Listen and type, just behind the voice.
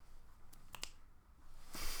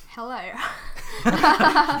Hello.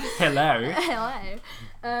 Hello. Hello.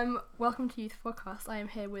 Welcome to Youth Podcast. I am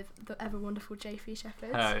here with the ever wonderful JP Shepherd.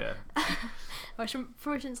 Oh yeah. I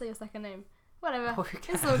probably shouldn't say your second name. Whatever. Oh,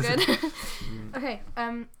 It's all good. Okay.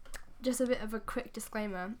 Just a bit of a quick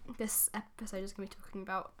disclaimer. This episode is going to be talking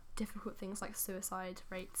about difficult things like suicide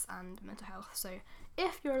rates and mental health. So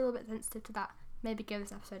if you're a little bit sensitive to that, maybe give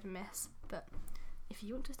this episode a miss. But if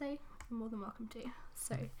you want to stay, you're more than welcome to.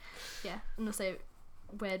 So yeah, and also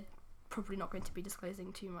we're probably not going to be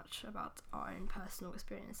disclosing too much about our own personal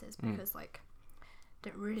experiences because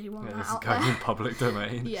don't really want that This out is kind there. of public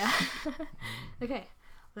domain. Yeah. Okay,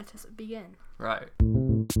 let us begin. Right.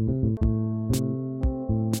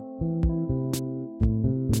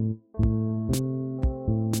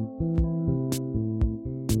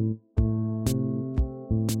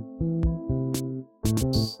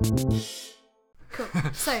 Cool.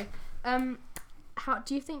 So, how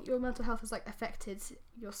do you think your mental health has affected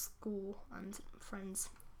your school and friends?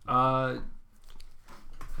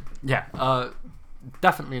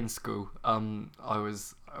 Definitely in school. I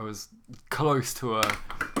was close to a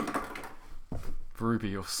Ruby.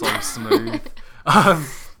 You're so smooth.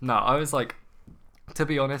 No, I was to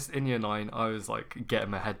be honest, in year 9, I was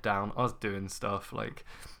getting my head down. I was doing stuff I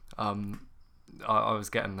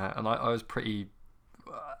was getting there, and I was pretty.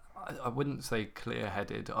 I wouldn't say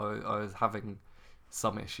clear-headed. I was having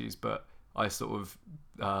some issues, but I sort of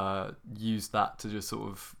used that to just sort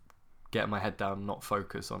of get my head down, not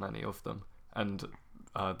focus on any of them, and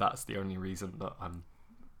that's the only reason that I'm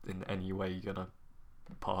in any way gonna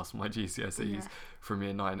pass my GCSEs from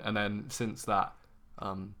year 9. And then since that,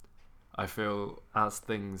 I feel as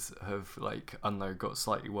things have got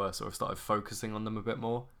slightly worse, or I've started focusing on them a bit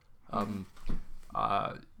more. My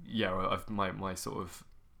sort of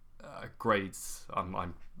grades, I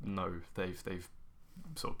know they've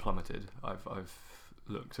sort of plummeted. I've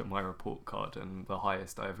looked at my report card, and the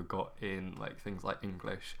highest I ever got in things like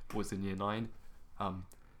English was in year 9,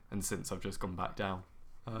 and since I've just gone back down.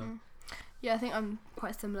 Yeah, I think I'm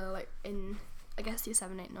quite similar. In, I guess, year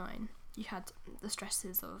 7, 8, 9, you had the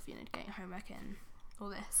stresses of getting homework in, all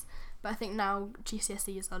this. But I think now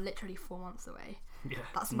GCSEs are literally 4 months away. Yeah,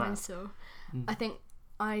 that's mental. I think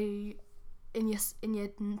in year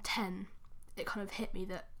 10, it kind of hit me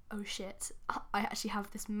that, oh shit, I actually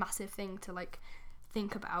have this massive thing to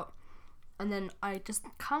think about, and then I just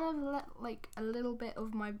kind of let a little bit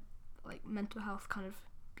of my mental health kind of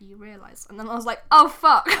be realised, and then I was like, oh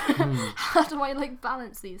fuck, how do I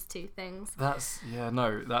balance these two things? I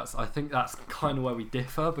think that's kind of where we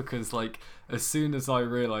differ, because as soon as I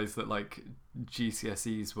realised that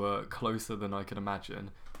GCSEs were closer than I could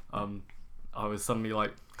imagine, I was suddenly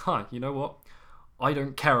you know what, I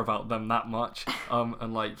don't care about them that much.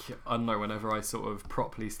 And I don't know, whenever I sort of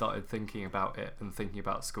properly started thinking about it and thinking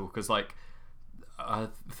about school, because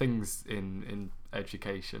things in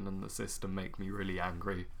education and the system make me really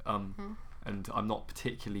angry. And I'm not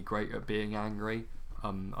particularly great at being angry.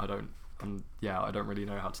 I don't really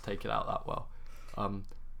know how to take it out that well.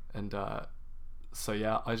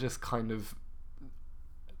 I just kind of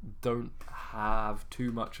don't have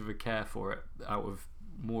too much of a care for it, out of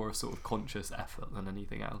more sort of conscious effort than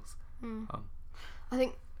anything else. I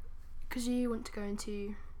think because you want to go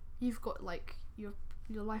into, you've got your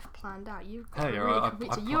life planned out. You've got you're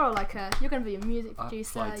going to be a music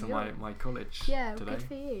producer. I applied to my college yeah, today. good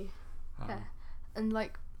for you. Yeah, and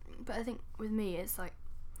but I think with me it's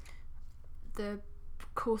the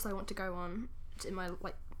course I want to go on in my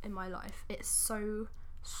life. It's so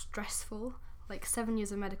stressful. 7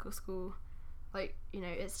 years of medical school,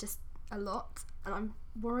 it's just a lot, and I'm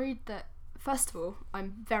worried that, first of all,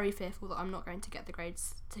 I'm very fearful that I'm not going to get the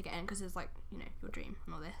grades to get in, because it's your dream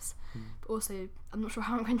and all this. But also, I'm not sure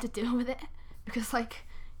how I'm going to deal with it, because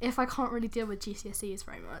if I can't really deal with GCSEs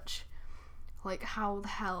very much, how the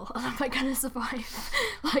hell am I going to survive?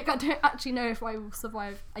 I don't actually know if I will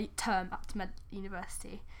survive a term up to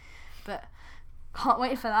university, but can't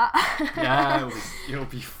wait for that. Yeah, you'll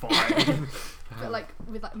be fine. But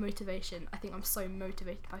with motivation, I think I'm so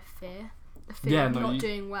motivated by fear. The fear of not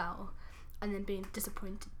doing well, and then being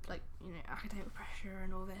disappointed, academic pressure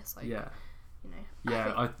and all this.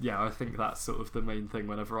 I think that's sort of the main thing.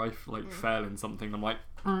 Whenever I fail in something, I'm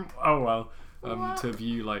oh well. To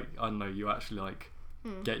view I don't know, you actually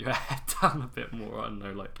get your head down a bit more. I don't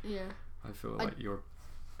know, I feel you're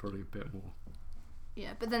probably a bit more.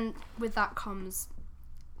 Yeah, but then with that comes,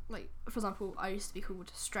 for example, I used to be called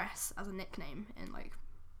Stress as a nickname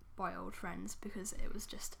by old friends, because it was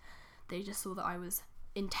just, they just saw that I was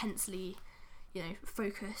intensely,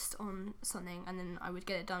 focused on something, and then I would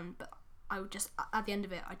get it done, but I would just, at the end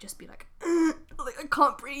of it, I'd just be like I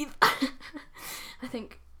can't breathe. I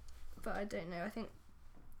think, but I don't know. I think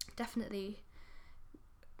definitely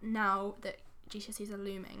now that GCSEs are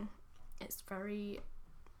looming, it's very.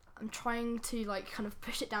 I'm trying to like kind of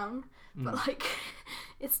push it down, but like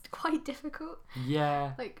it's quite difficult.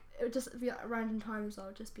 Yeah. Like it would just be at random times.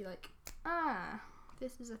 I'll just be like,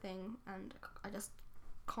 this is a thing, and I just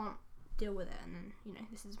can't deal with it. And then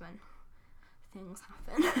this is when things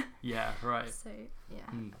happen. Yeah. Right. So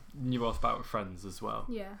yeah. You asked about friends as well.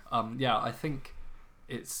 Yeah. Yeah. I think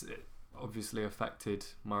it obviously affected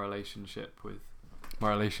my relationship with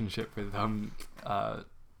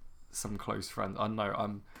some close friends. I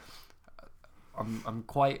know I'm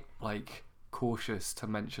quite like cautious to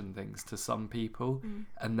mention things to some people,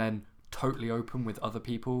 and then totally open with other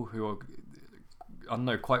people who are, I don't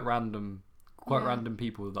know, quite random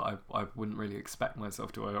people that I wouldn't really expect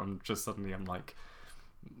myself to. I'm like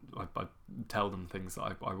I tell them things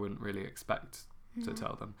that I wouldn't really expect to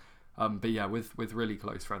tell them. But yeah, with really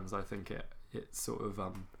close friends, I think it sort of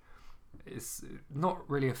it's not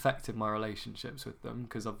really affected my relationships with them,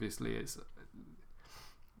 because obviously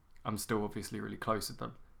I'm still obviously really close with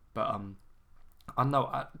them, but I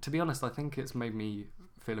know, to be honest, I think it's made me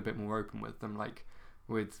feel a bit more open with them, like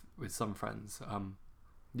with some friends.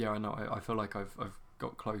 Yeah, I know, I feel like I've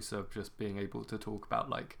got closer just being able to talk about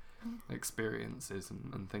like experiences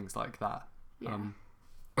and things like that.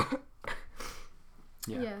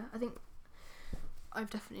 Yeah, I think I've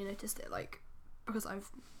definitely noticed it, like, because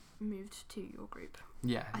I've moved to your group.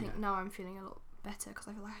 Yeah, I think now I'm feeling a lot better because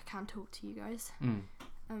I feel like I can talk to you guys.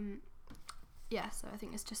 Yeah, so I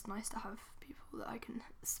think it's just nice to have people that I can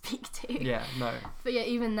speak to. Yeah, no. But yeah,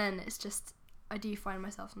 even then, it's just, I do find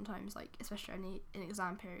myself sometimes, like, especially in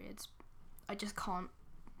exam periods, I just can't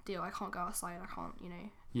deal. I can't go outside. I can't,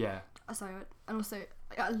 Yeah. So, and also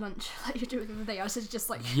like, at lunch, like you do with the other day, I was just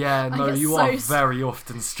like. Yeah, no, you are very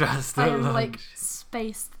often stressed at lunch. I am like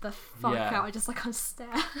spaced the fuck out. I just like can't stare.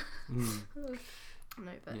 No,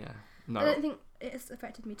 but yeah, no. I don't think it's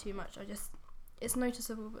affected me too much. It's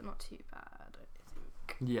noticeable, but not too bad.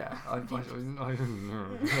 Yeah, I don't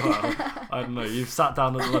know. You've sat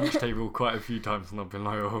down at the lunch table quite a few times, and I've been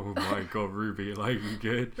like, "Oh my god, Ruby, like, you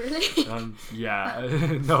good?" Really? Yeah.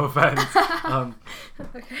 No offense.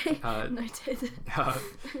 Okay. Noted.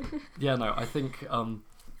 Yeah, no. I think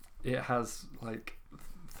it has like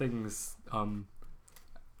things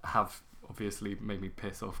have obviously made me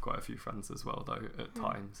piss off quite a few friends as well, though at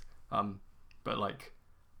times. But like.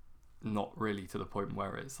 Not really to the point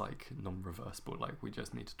where it's like non-reversible, like we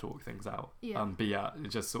just need to talk things out. But yeah, it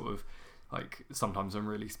just sort of like sometimes I'm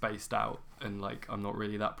really spaced out and like I'm not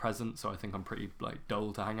really that present, so I think I'm pretty like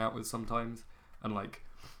dull to hang out with sometimes. And like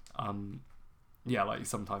yeah, like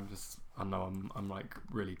sometimes I know I'm like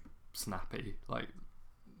really snappy like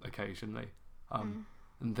occasionally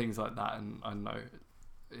and things like that. And I know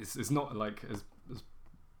it's not like as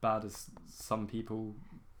bad as some people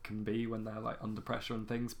can be when they're like under pressure and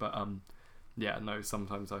things, but yeah, no,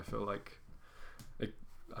 sometimes I feel like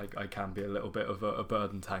I can be a little bit of a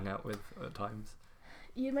burden to hang out with at times.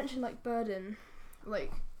 You mentioned like burden,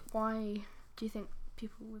 like why do you think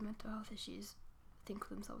people with mental health issues think of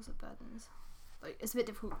themselves as burdens? Like it's a bit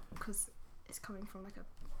difficult because it's coming from like a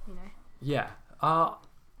Yeah,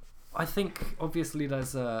 I think obviously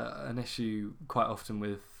there's an issue quite often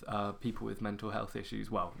with people with mental health issues.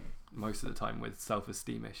 Well, most of the time with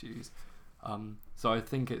self-esteem issues. So I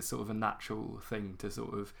think it's sort of a natural thing to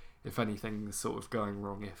sort of, if anything's sort of going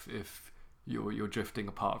wrong, if you're drifting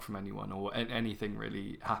apart from anyone or anything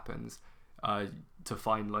really happens, to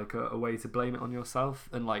find like a way to blame it on yourself.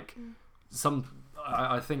 And like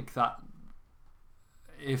I think that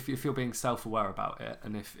if you're being self-aware about it,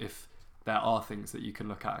 and if there are things that you can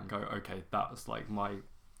look at and go, okay, that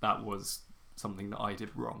was something that I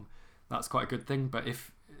did wrong, that's quite a good thing. But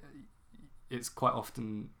if it's quite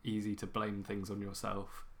often easy to blame things on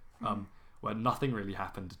yourself, where nothing really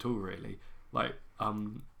happened at all, really. Like,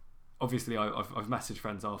 obviously I've messaged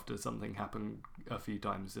friends after something happened a few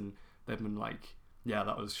times, and they've been like, yeah,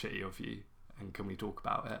 that was shitty of you, and can we talk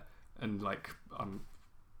about it? And like, I'm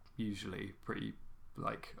usually pretty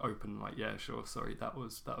like open, like, yeah, sure, sorry, that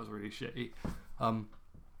was really shitty.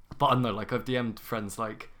 But I don't know, like I've DM'd friends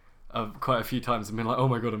like quite a few times and been like, oh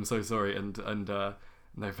my god, I'm so sorry, and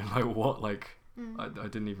they've been like, what? Like, I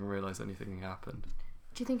didn't even realise anything happened.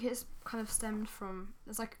 Do you think it's kind of stemmed from,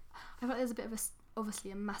 there's like, I feel like there's a bit of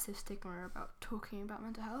obviously a massive stigma about talking about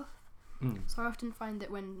mental health. So I often find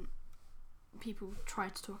that when people try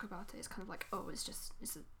to talk about it, it's kind of like, oh, it's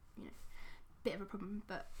a bit of a problem,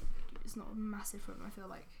 but it's not a massive problem. I feel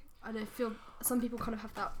like I don't feel some people kind of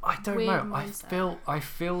have that. I don't weird know. mindset. I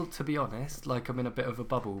feel to be honest, like I'm in a bit of a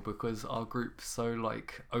bubble because our group's so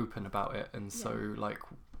like open about it, and so like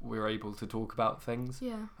we're able to talk about things.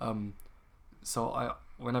 Yeah. So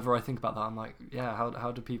whenever I think about that, I'm like, yeah,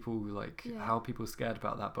 how do people like how are people scared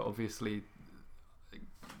about that? But obviously,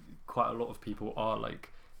 quite a lot of people are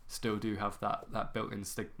like still do have that built-in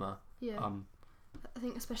stigma. Yeah. I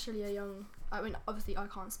think especially I mean, obviously I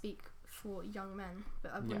can't speak for young men,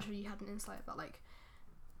 but I wonder if you had an insight about like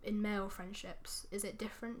in male friendships, is it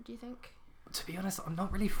different, do you think? To be honest, I'm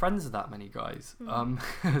not really friends with that many guys.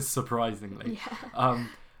 Surprisingly.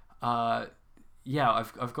 Yeah.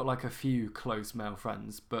 I've got like a few close male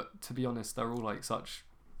friends, but to be honest, they're all like such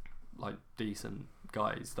like decent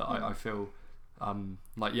guys that I feel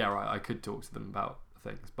like I could talk to them about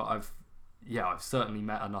things, but I've certainly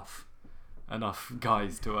met enough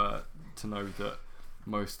guys to know that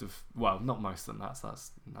not most of them,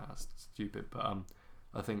 that's stupid, but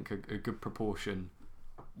I think a good proportion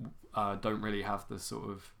don't really have the sort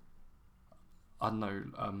of I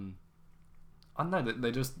don't know that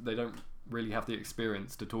they don't really have the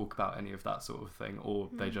experience to talk about any of that sort of thing, or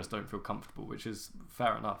they just don't feel comfortable, which is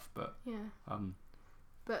fair enough, but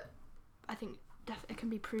but I think it can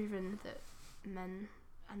be proven that men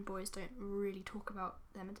and boys don't really talk about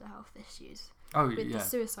their mental health issues. With the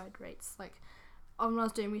suicide rates, like when I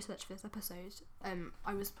was doing research for this episode,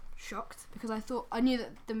 I was shocked because I knew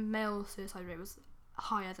that the male suicide rate was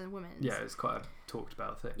higher than women's. Yeah, it's quite a talked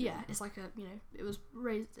about thing. Yeah, it's like it was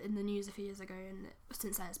raised in the news a few years ago, and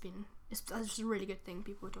since then it's just a really good thing.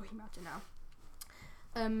 People are talking about it now.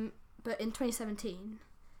 But in 2017,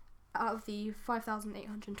 out of the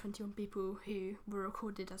 5,821 people who were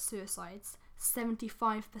recorded as suicides,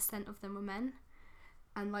 75% of them were men.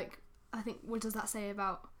 And like, I think, what does that say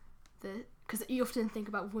about because you often think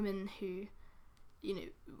about women who,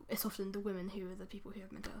 it's often the women who are the people who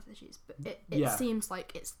have mental health issues, but it seems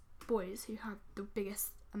like it's boys who have the biggest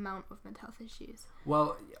amount of mental health issues.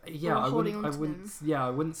 Well, yeah, I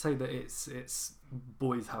wouldn't say that it's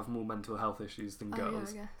boys have more mental health issues than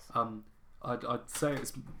girls. Yeah, I guess. I'd say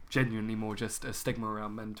it's genuinely more just a stigma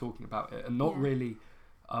around men talking about it, and not really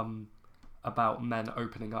about men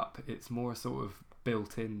opening up. It's more a sort of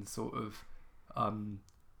built-in sort of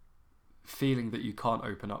feeling that you can't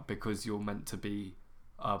open up because you're meant to be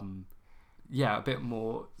a bit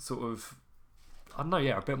more sort of a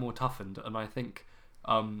bit more toughened. And I think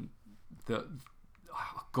that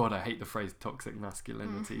God, I hate the phrase toxic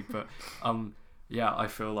masculinity, but I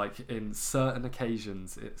feel like in certain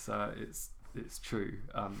occasions it's true,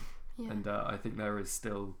 and I think there is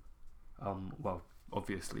still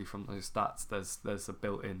obviously from those stats there's a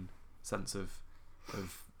built-in sense of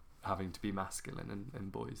having to be masculine in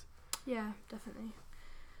boys. Yeah, definitely.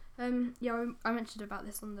 I mentioned about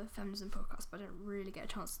this on the feminism podcast, but I didn't really get a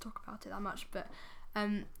chance to talk about it that much. But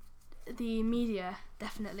the media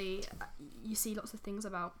definitely, you see lots of things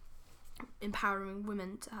about empowering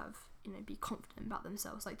women to have, be confident about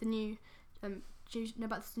themselves. Like the new, do you know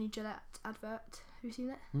about this new Gillette advert? Have you seen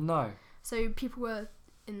it? No. So people were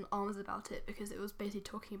in arms about it because it was basically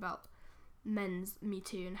talking about men's Me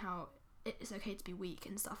Too and how it's okay to be weak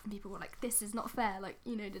and stuff, and people were like, this is not fair, like,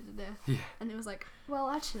 Yeah. And it was like,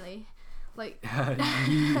 well, actually, like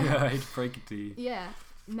I'd break it to you. Yeah,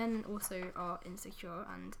 men also are insecure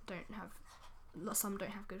and some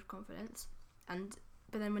don't have good confidence,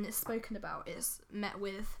 but then when it's spoken about, it's met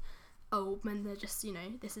with, oh, men, they're just,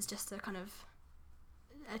 this is just a kind of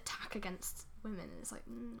attack against women, and it's like,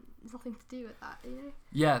 there's nothing to do with that,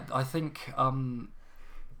 Yeah, I think I'm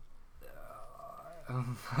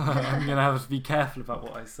gonna have to be careful about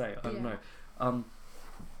what I say. I don't know.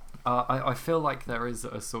 I feel like there is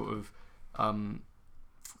a sort of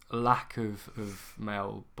lack of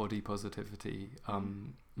male body positivity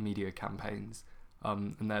media campaigns,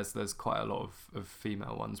 and there's quite a lot of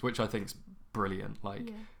female ones, which I think's brilliant.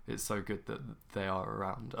 Like it's so good that they are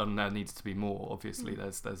around, and there needs to be more. Obviously,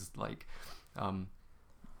 there's like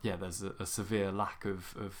there's a severe lack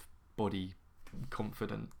of body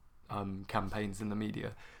confident campaigns in the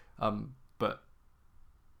media, but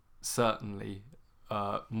certainly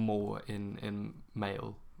more in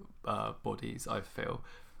male bodies, I feel.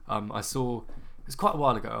 I saw, it was quite a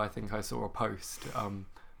while ago, I think I saw a post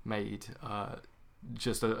made,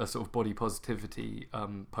 just a sort of body positivity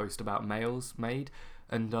post about males made,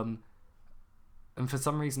 and for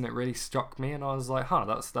some reason it really struck me, and I was like,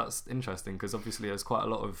 that's interesting, because obviously there's quite a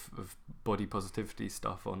lot of body positivity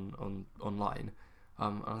stuff online.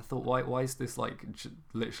 And I thought, why is this like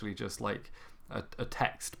literally just like a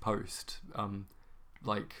text post,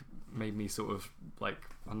 like made me sort of like,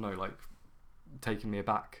 I don't know, like taken me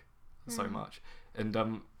aback so much, and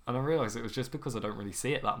I realised it was just because I don't really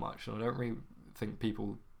see it that much, and I don't really think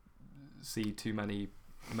people see too many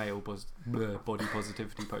male body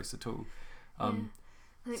positivity posts at all. I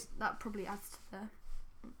think that probably adds to the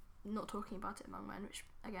not talking about it among men, which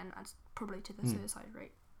again adds probably to the suicide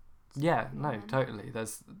rate. Yeah, no, totally.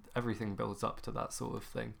 There's everything builds up to that sort of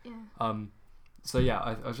thing. Yeah. So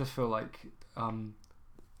yeah, I just feel like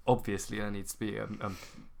obviously there needs to be a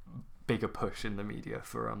bigger push in the media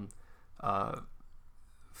for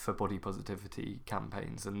body positivity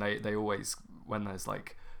campaigns, and they always, when there's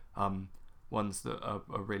like ones that are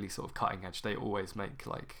really sort of cutting edge, they always make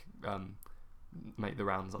like make the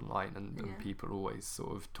rounds online, and people always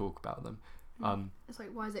sort of talk about them. It's like,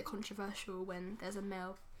 why is it controversial when there's a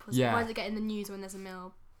male why is it getting the news when there's a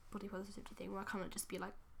male body positivity thing? Why can't it just be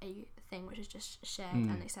like a thing which is just shared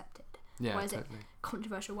and accepted? Why is it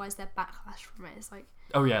controversial? Why is there backlash from it? It's like,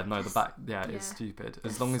 oh yeah, no, it's stupid.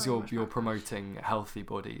 As long as you're promoting healthy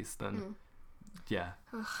bodies, then yeah.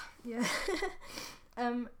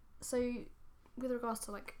 So with regards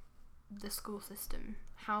to like the school system,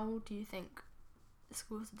 how do you think the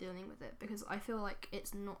schools are dealing with it? Because I feel like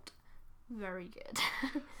it's not very good.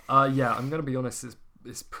 Yeah, I'm gonna be honest,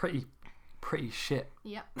 it's pretty shit.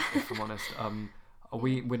 Yep. If I'm honest.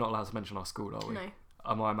 We're not allowed to mention our school, are we? No.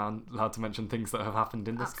 Am I allowed to mention things that have happened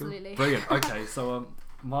in the school? Absolutely. Brilliant. Okay, so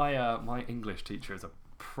my English teacher is a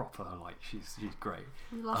proper, like, she's great.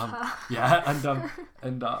 Love her. Yeah,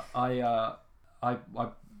 and I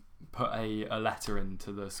put a letter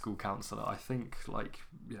into the school counsellor. I think, like,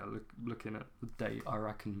 looking at the date, I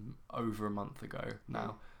reckon over a month ago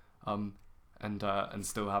now, and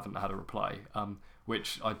still haven't had a reply.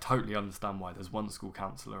 Which I totally understand why. There's one school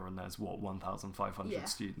counsellor and there's 1,500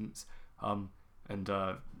 students. And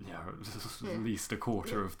at least a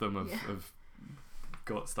quarter of them have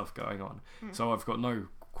got stuff going on. So I've got no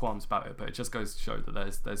qualms about it, but it just goes to show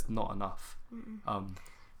that there's not enough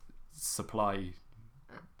supply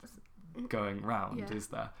going round, is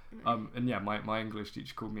there? And yeah, my English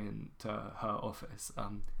teacher called me into her office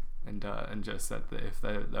and just said that if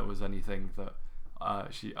there was anything that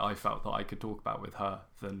I felt that I could talk about with her,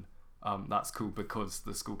 then that's cool, because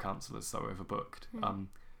the school counsellor's so overbooked.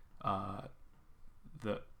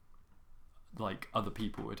 That like other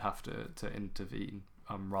people would have to intervene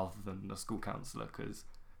rather than the school counsellor, because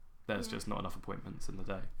there's just not enough appointments in the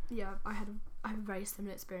day. Yeah, I had a very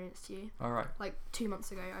similar experience to you. All right. Like 2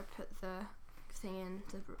 months ago, I put the thing in,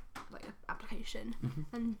 like an application,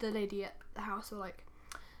 and the lady at the house were like,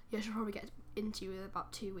 "Yeah, she'll probably get into you in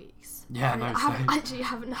about 2 weeks." Yeah, I actually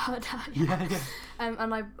haven't heard that yet. Yeah.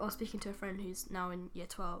 And I was speaking to a friend who's now in year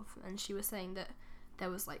 12, and she was saying that there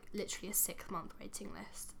was like literally a 6-month waiting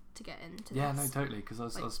list to get into this. No, totally, because I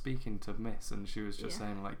was speaking to Miss, and she was just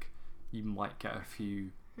saying, like, you might get a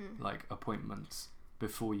few like appointments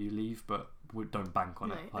before you leave, but don't bank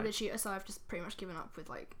on it. Like, literally, so I've just pretty much given up with,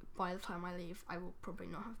 like, by the time I leave, I will probably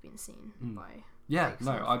not have been seen by. Yeah,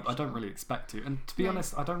 like, I don't really expect to, and to be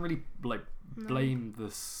honest, I don't really blame the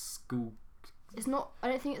school. It's not. I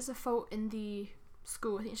don't think it's a fault in the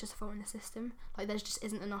school. I think it's just a fault in the system. Like, there just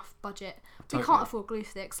isn't enough budget. We can't afford glue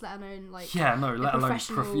sticks, let alone let alone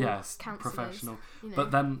professional.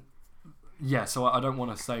 But then, so I don't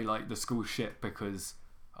want to say like the school's shit because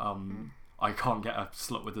I can't get a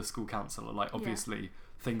slot with the school counsellor. Like, obviously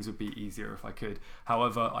things would be easier if I could.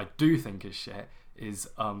 However, I do think is shit is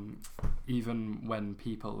even when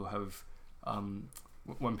people have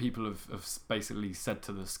basically said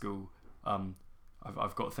to the school,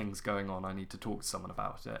 I've got things going on, I need to talk to someone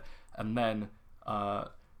about it, and then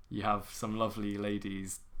you have some lovely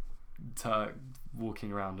ladies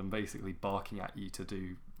walking around and basically barking at you to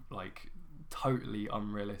do like totally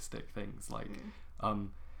unrealistic things, like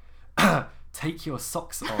take your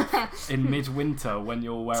socks off in midwinter when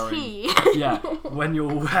you're wearing when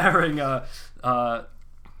you're wearing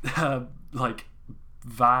like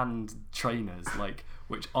Van trainers, like,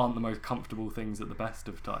 which aren't the most comfortable things at the best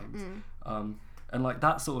of times, and like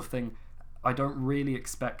that sort of thing. I don't really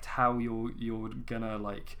expect how you're gonna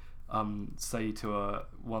like say to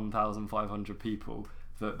 1,500 people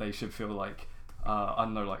that they should feel like I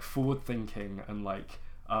don't know, like forward thinking and like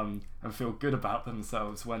and feel good about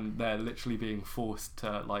themselves when they're literally being forced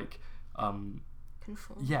to like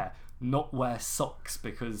conform. Not wear socks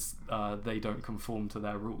because they don't conform to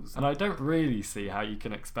their rules. And I don't really see how you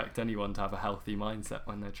can expect anyone to have a healthy mindset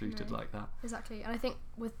when they're treated like that. Exactly. And I think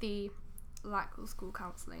with the lack of school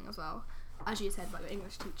counselling as well, as you said, like your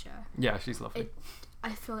English teacher. Yeah, she's lovely.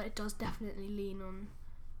 I feel like it does definitely lean on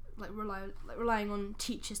relying on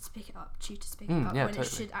teachers to pick it up, tutors to pick it up, when it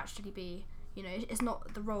should actually be you know, it's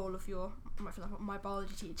not the role of my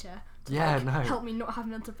biology teacher to help me not have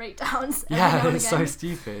mental breakdowns. Yeah, it's so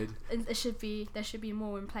stupid. And there should be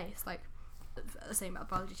more in place. Like the same about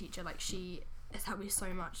biology teacher. Like she has helped me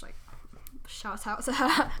so much. Like shout out to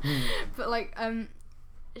her. But like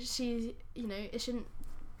she, you know,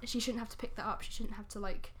 she shouldn't have to pick that up. She shouldn't have to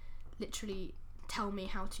like literally tell me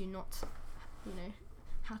how to not, you know,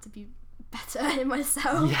 how to be better in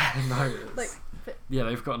myself. Yeah, no. Like, yeah,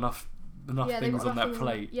 they've got enough things on their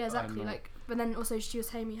plate. Yeah, exactly. Like, but then also she was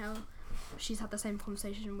telling me how she's had the same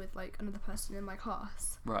conversation with like another person in my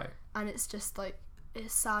class. Right. And it's just like,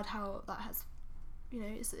 it's sad how that has, you know,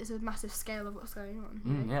 it's a massive scale of what's going on.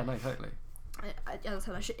 You know? Yeah, no, totally. As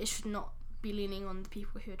I said, it should not be leaning on the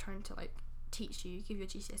people who are trying to like teach you, give you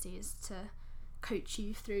GCSEs to coach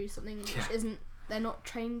you through something which they're not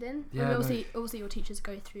trained in. Yeah, obviously your teachers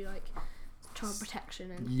go through like child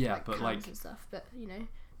protection and but like and stuff, but you know,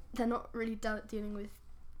 they're not really dealing with.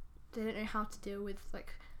 They don't know how to deal with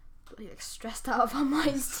like stressed out of our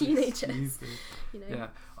minds teenagers. You know. Yeah,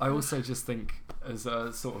 I also just think as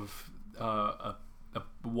a sort of a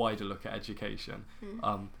wider look at education,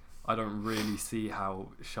 I don't really see how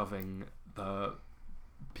shoving the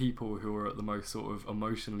people who are at the most sort of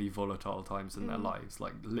emotionally volatile times in their lives,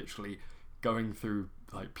 like literally going through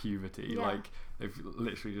like puberty, like they've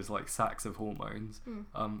literally just like sacks of hormones,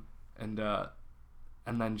 and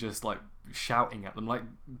then just like shouting at them, like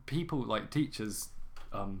people, like teachers,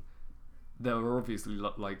 there are obviously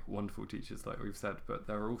like wonderful teachers like we've said, but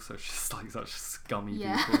there are also just like such scummy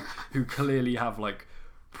people who clearly have like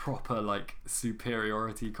proper like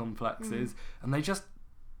superiority complexes, and they just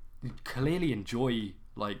clearly enjoy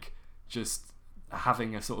like just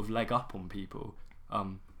having a sort of leg up on people,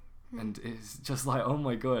 and it's just like, oh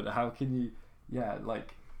my god, how can you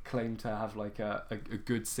like claim to have like a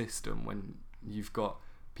good system when you've got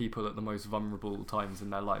people at the most vulnerable times in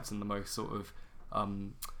their lives and the most sort of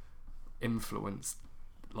influenced,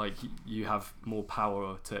 like you have more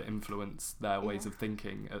power to influence their ways of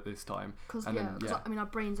thinking at this time. Because I mean, our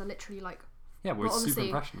brains are literally like, we're super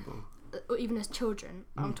impressionable. Or even as children,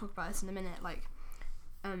 I'll talk about this in a minute. Like,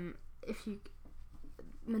 if you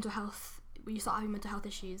mental health, when you start having mental health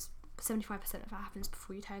issues, 75% of that happens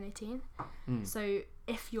before you turn 18. So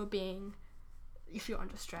if you're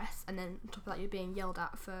under stress, and then on top of that you're being yelled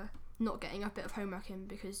at for not getting a bit of homework in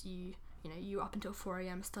because you were up until 4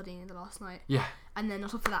 a.m. studying the last night. Yeah. And then on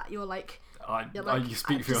top of that, you're like... you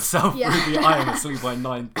speak for yourself, really. I am asleep by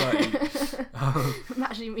 9:30.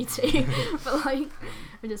 Actually, me too. But like,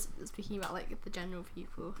 I'm just speaking about like the general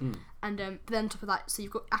people. And but then on top of that, so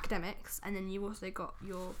you've got academics, and then you've also got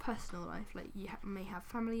your personal life. Like you may have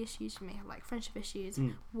family issues, you may have like friendship issues,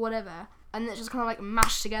 whatever. And it's just kind of like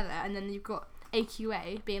mashed together. And then you've got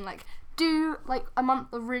AQA being like, do like a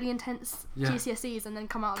month of really intense GCSEs and then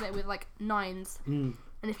come out of it with like 9s, and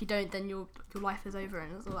if you don't, then your life is over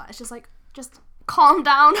and all that. It's just like, just calm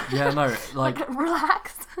down. Like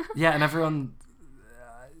relax. And everyone,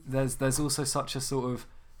 there's also such a sort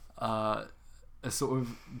of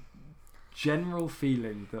general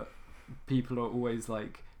feeling that people are always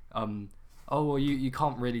like, oh well, you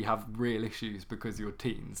can't really have real issues because you're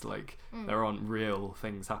teens, like there aren't real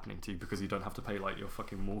things happening to you because you don't have to pay like your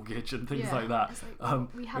fucking mortgage and things like that.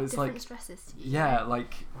 Like, we have different stresses to you.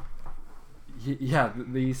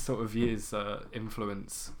 These sort of years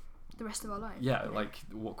influence the rest of our life. Like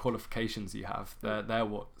what qualifications you have, they're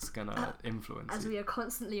what's gonna influence as you. we are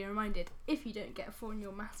constantly reminded, if you don't get a 4 in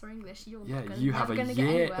your maths or English, you're you have a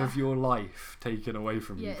year of your life taken away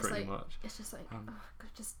from you, pretty much. It's just like,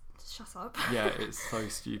 just shut up. It's so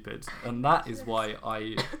stupid, and that is why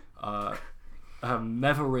I am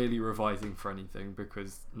never really revising for anything,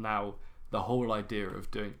 because now the whole idea of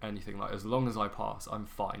doing anything, like as long as I pass, I'm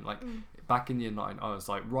fine. Like back in year 9, I was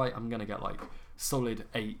like, right, I'm gonna get like solid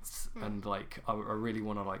 8s, and like I really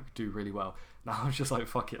want to like do really well. Now I'm just like,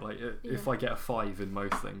 fuck it, like if I get a 5 in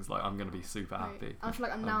most things, like I'm gonna be super happy. I feel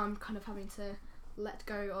like now I'm kind of having to let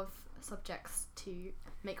go of subjects to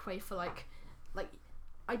make way for like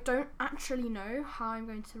I don't actually know how I'm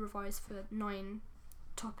going to revise for 9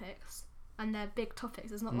 topics, and they're big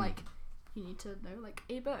topics. It's not like you need to know like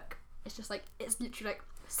a book. It's just like, it's literally like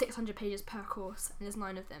 600 pages per course, and there's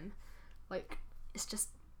 9 of them. Like, it's just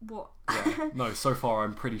what? No, so far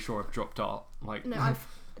I'm pretty sure I've dropped out. Like, no, I've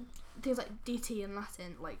things like DT and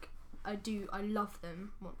Latin. Like, I love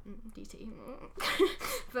them. Well, DT,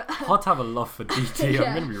 but hard to have a love for DT.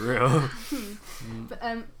 I'm gonna be real. But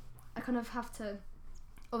I kind of have to.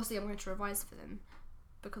 Obviously, I'm going to revise for them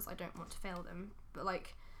because I don't want to fail them. But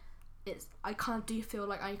like, I kind of do feel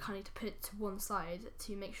like I kind of need to put it to one side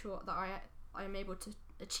to make sure that I am able to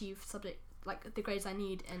achieve like the grades I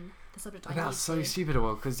need in the subject I Like, need. that's so to. stupid,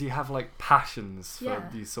 well, because you have like passions for Yeah.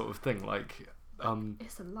 these sort of thing, like.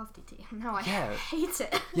 It's a lovely tea. Now I Yeah. hate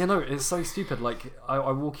it. Yeah, no, it's so stupid. Like,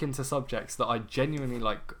 I walk into subjects that I genuinely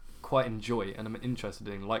like quite enjoy and I'm interested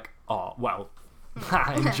in, like art. Well,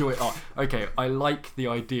 I enjoy art. Okay, I like the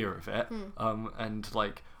idea of it. And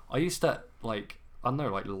like I used to like I don't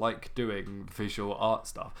know, like doing visual art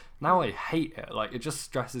stuff. Now I hate it. Like, it just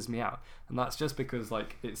stresses me out. And that's just because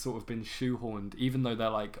like it's sort of been shoehorned, even though they're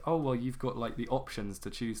like, oh well, you've got like the options to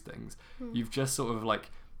choose things. You've just sort of like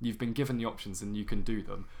you've been given the options and you can do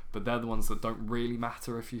them, but they're the ones that don't really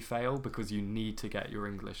matter if you fail, because you need to get your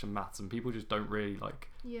English and maths, and people just don't really like.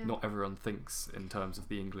 Yeah. Not everyone thinks in terms of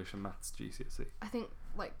the English and maths GCSE. I think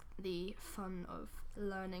like the fun of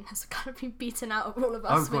learning has kind of been beaten out of all of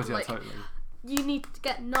us. Oh god, with, yeah, like, totally. you need to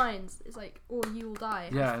get 9s. It's like, or you will die.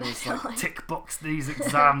 Yeah, and it's like tick box these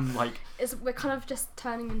exam like. We're kind of just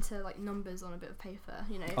turning into like numbers on a bit of paper,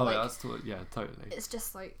 you know. Oh, like, yeah, yeah, totally. It's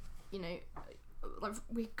just like, you know, like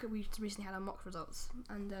we recently had our mock results,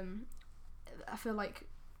 and I feel like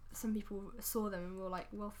some people saw them and were like,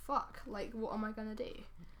 well, fuck, like, what am I gonna do?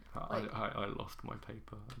 I lost my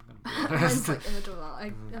paper. Mine's like in the drawer.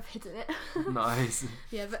 I've hidden it. Nice.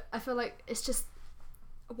 Yeah, but I feel like it's just,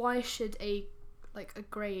 why should a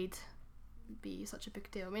grade be such a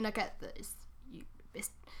big deal? I mean, I get that it's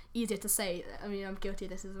easier to say. I mean, I'm guilty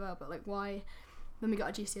of this as well. But like, why, when we got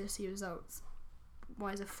our GCSE results,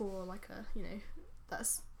 why is a 4 like a, you know,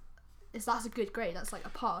 that's a good grade. That's like a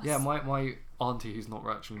pass. Yeah, my auntie, who's not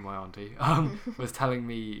actually my auntie, was telling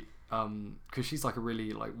me, because she's like a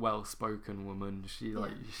really like well-spoken woman.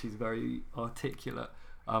 She's very articulate.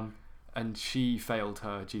 And she failed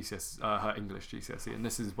her her English GCSE, and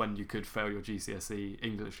this is when you could fail your GCSE,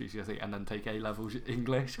 English GCSE, and then take A-level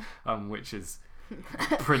English, which is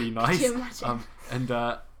pretty nice. Can you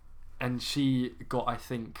imagine? And she got, I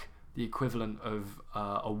think, the equivalent of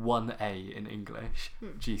a 1A in English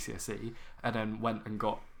GCSE, and then went and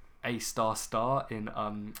got A star in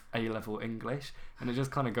A-level English, and it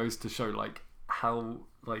just kind of goes to show like how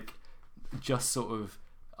like just sort of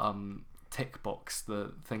tick box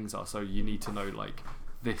the things are. So you need to know like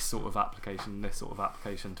this sort of application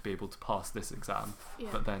to be able to pass this exam. Yeah.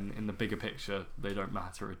 But then in the bigger picture, they don't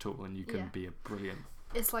matter at all, and you can be a brilliant.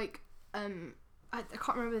 It's like I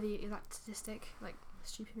can't remember the exact statistic. Like,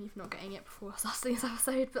 stupid me for not getting it before starting this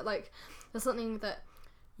episode. But like, there's something that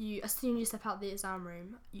as soon as you step out the exam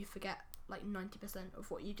room, you forget like 90% of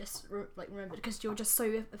what you just remembered, because you're just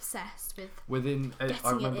so obsessed with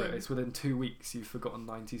I remember it's within 2 weeks you've forgotten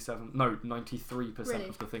 93% Really?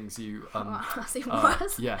 of the things you that's even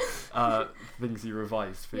worse. things you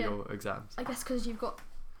revised for your exams. I guess because you've got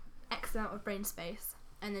X amount of brain space,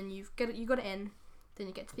 and then you got it in, then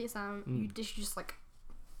you get to the exam, you just like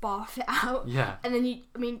barf it out, and then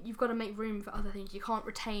you've got to make room for other things. You can't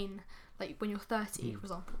retain, like when you're 30 for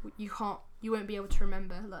example, you won't be able to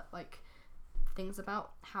remember like things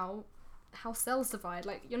about how cells divide.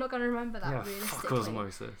 Like, you're not going to remember that realistically. Fuck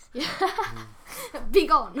osmosis. Be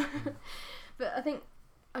gone. But I think,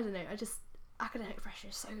 I don't know, academic pressure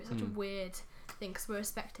is such a weird thing, because we're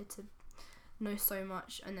expected to know so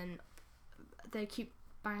much, and then they keep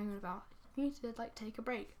banging about, you need to like take a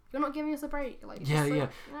break. You're not giving us a break. Like,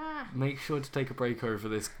 Make sure to take a break over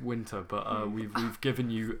this winter, but we've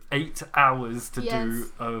given you 8 hours to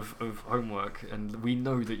do of homework, and we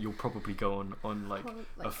know that you'll probably go on like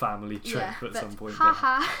a family trip at some point.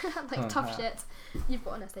 Like tough shit. You've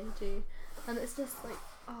got an essay to do, and it's just like,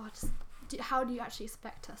 how do you actually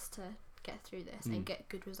expect us to get through this and get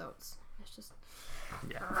good results? It's just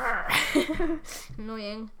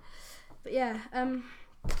annoying. But yeah.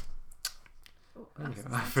 Anyway,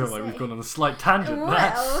 I feel like we've gone on a slight tangent there.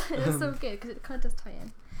 Well, it's so good because it kind of does tie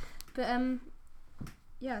in. But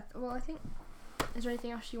yeah. Well, I think, is there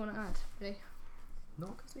anything else you want to add? Really? No,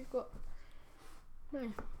 because we've got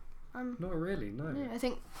not really. No. I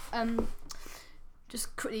think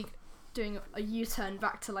just quickly doing a U-turn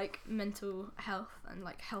back to like mental health and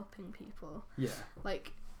like helping people. Yeah.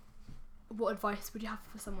 Like, what advice would you have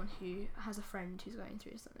for someone who has a friend who's going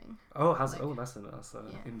through something? That's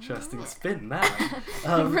an interesting spin. That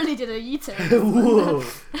you really did a U-turn. Whoa.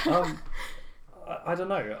 I don't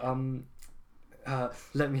know.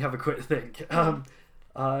 Let me have a quick think.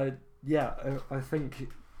 I think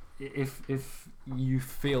if you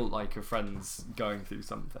feel like a friend's going through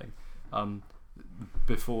something,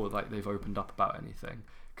 before like they've opened up about anything.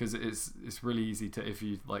 Because it's really easy to, if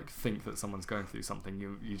you like think that someone's going through something,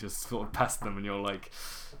 you just sort of pest them and you're like,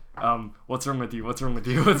 what's wrong with you,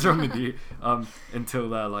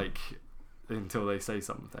 until they say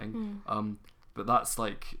something. But that's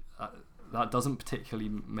like that doesn't particularly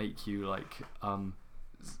make you like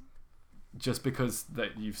just because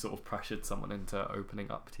that you've sort of pressured someone into opening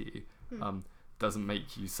up to you doesn't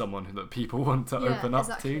make you someone that people want to open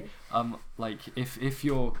up to. Like if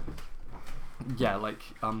you're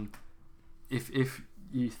if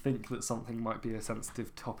you think that something might be a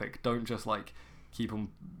sensitive topic, don't just like keep on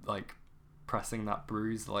like pressing that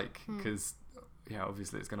bruise, like, because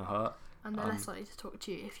obviously it's gonna hurt. And they're less likely to talk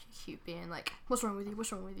to you if you keep being like, what's wrong with you,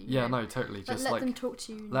 what's wrong with you? Yeah, no, totally. Just let them talk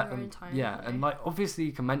to you in their own time. Yeah, and like obviously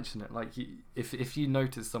you can mention it. Like if you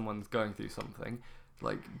notice someone's going through something,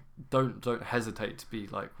 like don't hesitate to be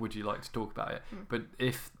like, would you like to talk about it? But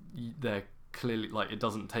if they're clearly like, it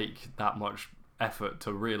doesn't take that much effort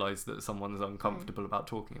to realise that someone's uncomfortable about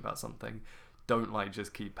talking about something, don't like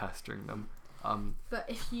just keep pestering them. But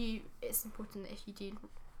it's important that if you do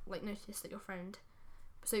like notice that your friend,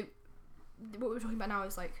 so what we're talking about now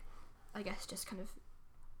is like, I guess just kind of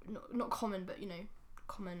not common, but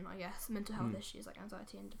common, I guess, mental health issues like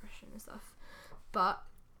anxiety and depression and stuff. But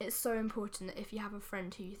it's so important that if you have a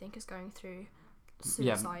friend who you think is going through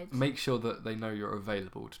suicide, make sure that they know you're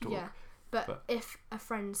available to talk. Yeah, but if a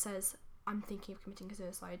friend says, I'm thinking of committing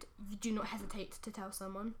suicide, you do not hesitate to tell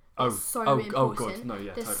someone. It's so important. Oh god, no,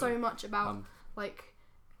 yeah, there's totally. so much about like,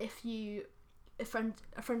 if a friend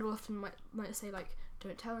will often might say like,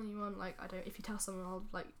 don't tell anyone, like, if you tell someone, I'll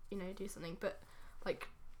like do something. But like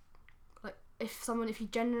if you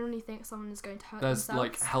genuinely think someone is going to hurt themselves,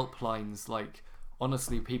 themselves, like helplines, like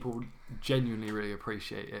honestly people genuinely really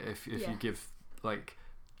appreciate it if you give like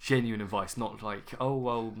genuine advice, not like, oh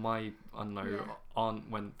well, my aunt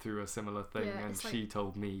went through a similar thing and she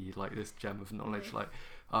told me like this gem of knowledge. Like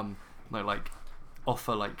no, like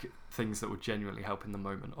offer like things that would genuinely help in the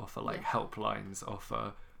moment, offer like helplines,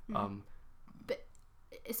 offer but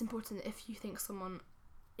it's important that if you think someone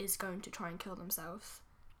is going to try and kill themselves,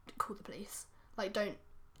 call the police. Like, they'll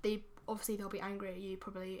be angry at you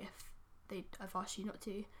probably if I've asked you not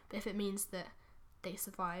to, but if it means that they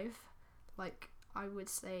survive, like, I would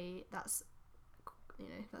say that's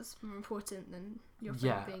more important than your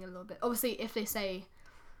friend being a little bit. Obviously, if they say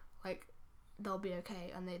like they'll be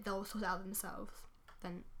okay and they'll sort it out themselves,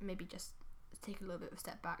 then maybe just take a little bit of a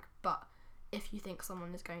step back. But if you think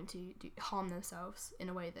someone is going to harm themselves in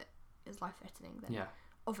a way that is life-threatening, then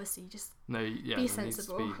obviously just be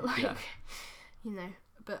sensible.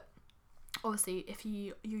 But obviously if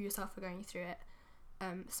you yourself are going through it,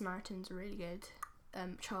 Samaritans are really good,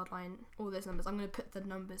 Childline, all those numbers. I'm going to put the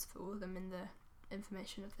numbers for all of them in the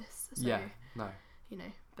information of this. So,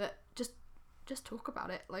 but just talk about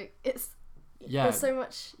it. Like, there's so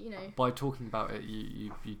much, By talking about it,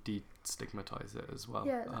 you destigmatize it as well.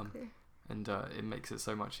 Yeah, exactly. And it makes it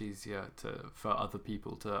so much easier for other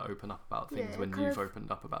people to open up about things when you've opened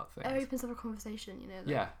up about things. It opens up a conversation,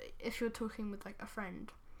 Like, if you're talking with like a friend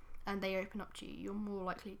and they open up to you, you're more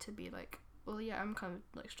likely to be like, well, I'm kind of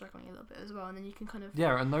like struggling a little bit as well, and then you can kind of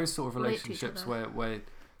and those sort of relationships where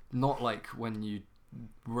not like when you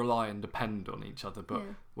rely and depend on each other, but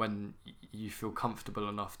when you feel comfortable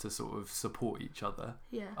enough to sort of support each other.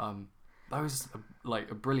 Those are like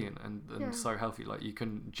are brilliant and so healthy. Like, you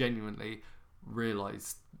can genuinely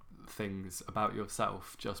realize things about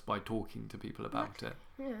yourself just by talking to people about it.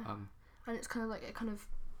 And it's kind of like, it kind of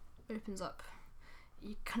opens up,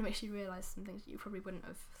 you kind of makes you realise some things you probably wouldn't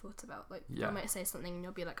have thought about. Like, you might say something and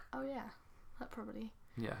you'll be like, oh yeah, that probably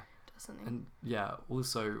does something. And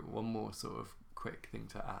also one more sort of quick thing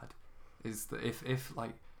to add is that if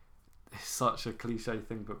like, it's such a cliche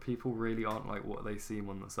thing, but people really aren't like what they seem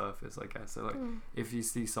on the surface, I guess. So like, if you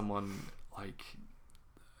see someone like,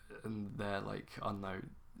 and they're like, I don't know,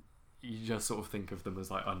 you just sort of think of them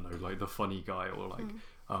as like, I don't know, like the funny guy or like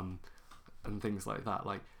and things like that.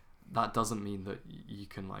 Like, that doesn't mean that you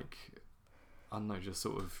can like, I don't know, just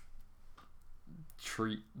sort of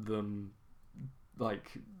treat them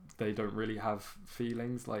like they don't really have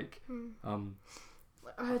feelings. Like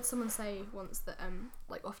I heard someone say once that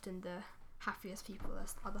like often the happiest people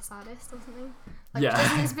are the saddest or something. Like,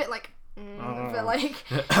 it's a bit like but like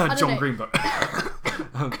John Greenbook.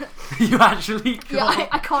 You actually can't.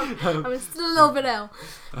 I can't. I'm still a little bit ill,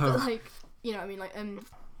 but like, I mean, like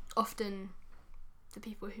often the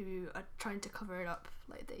people who are trying to cover it up,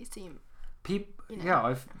 like, they seem people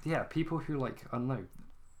who like, I don't know,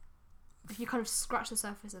 if you kind of scratch the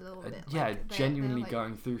surface a little bit, genuinely they're like,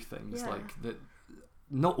 going through things like that.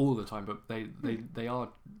 Not all the time, but they are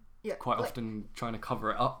quite often trying to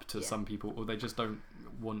cover it up to some people, or they just don't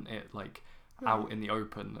want it like out in the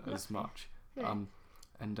open as much.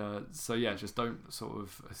 Just don't sort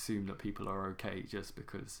of assume that people are okay just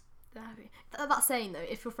because they're happy. That saying though,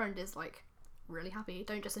 if your friend is like really happy.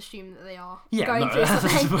 Don't just assume that they are Yeah, going no, through that's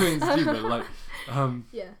something. stupid. Like,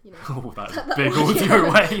 Yeah, you know. oh, that's That big audio.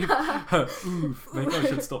 audio wave. Oof, maybe I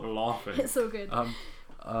should stop laughing. It's all good.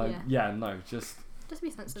 Yeah, no, just Just be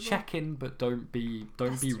sensible. check in, but don't be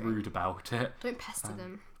Pestering. rude about it. Don't pester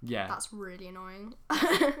them. Yeah, That's really annoying.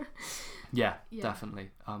 yeah, Yeah. definitely.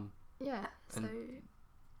 Yeah. So And-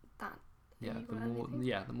 that. Yeah, you the got more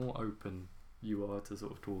anything? the more open you are to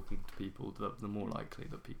sort of talking to people, the more likely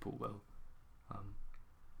that people will.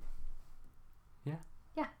 Yeah.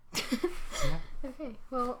 Yeah. Yeah. Okay.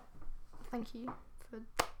 Well, thank you for.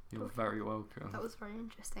 You're very welcome. That was very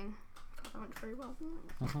interesting. I thought that went very well.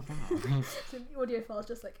 So the audio file is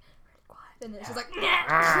just like really quiet, and it's just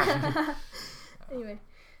like. Anyway,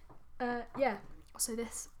 yeah. So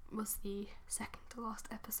this was the second to last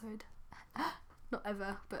episode. Not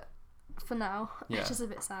ever, but for now. Yeah. It's just a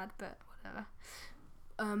bit sad, but whatever.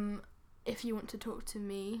 If you want to talk to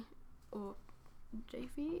me or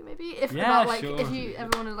JV, maybe if Yeah, about like sure. if you ever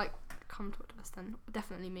want to like come talk to us, then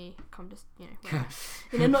definitely me. Come just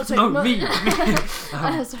whatever. Not to, No, not, me.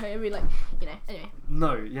 sorry, I mean like anyway.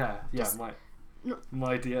 No, yeah, Just-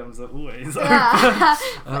 my DMs are always open.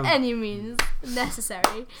 By any means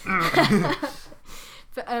necessary.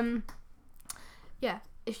 But yeah,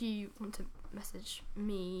 if you want to message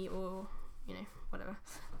me or whatever,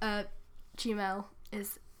 Gmail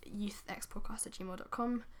is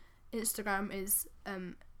youthxpodcast@gmail.com. Instagram is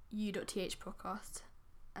u.thpodcast,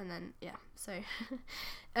 and then so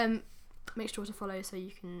make sure to follow so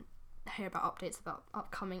you can hear about updates about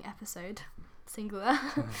upcoming episode, singular.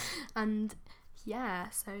 And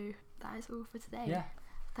so that is all for today. Yeah.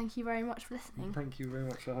 Thank you very much for listening. Thank you very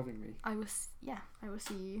much for having me. I will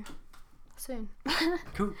see you soon.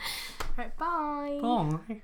 Cool. Right, bye. Bye.